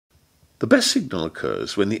The best signal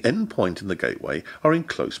occurs when the endpoint and the gateway are in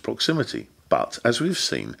close proximity, but as we've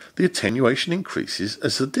seen, the attenuation increases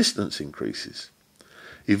as the distance increases.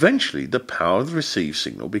 Eventually, the power of the received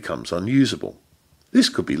signal becomes unusable. This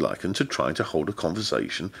could be likened to trying to hold a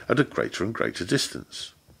conversation at a greater and greater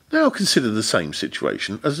distance. Now consider the same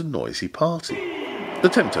situation as a noisy party.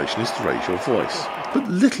 The temptation is to raise your voice, but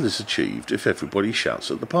little is achieved if everybody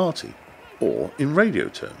shouts at the party. Or, in radio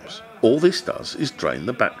terms, all this does is drain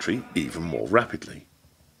the battery even more rapidly.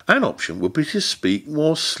 An option would be to speak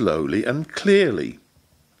more slowly and clearly.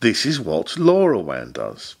 This is what LoRaWAN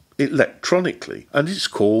does, electronically, and it's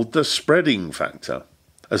called the spreading factor.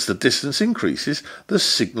 As the distance increases, the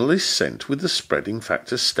signal is sent with the spreading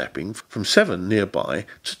factor stepping from 7 nearby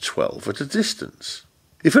to 12 at a distance.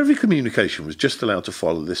 If every communication was just allowed to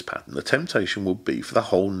follow this pattern, the temptation would be for the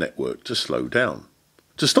whole network to slow down.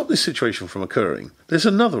 To stop this situation from occurring, there's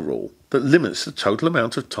another rule that limits the total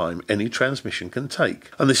amount of time any transmission can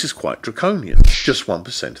take, and this is quite draconian, just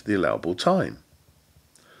 1% of the allowable time.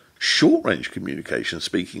 Short-range communication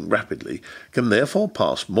speaking rapidly can therefore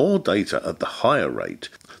pass more data at the higher rate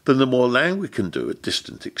than the more language can do at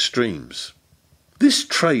distant extremes. This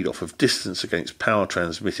trade-off of distance against power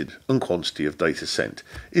transmitted and quantity of data sent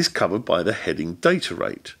is covered by the heading data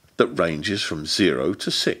rate that ranges from 0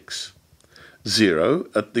 to 6. 0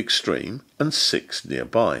 at the extreme and 6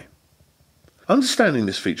 nearby. Understanding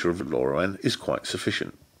this feature of LoRaWAN is quite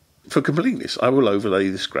sufficient. For completeness, I will overlay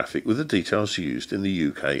this graphic with the details used in the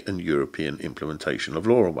UK and European implementation of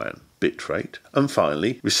LoRaWAN, bitrate, and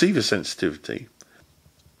finally receiver sensitivity.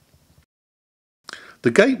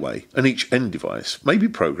 The gateway and each end device may be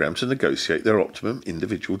programmed to negotiate their optimum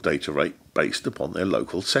individual data rate based upon their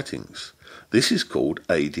local settings. This is called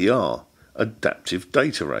ADR, Adaptive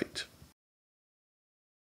Data Rate.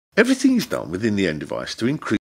 Everything is done within the end device to increase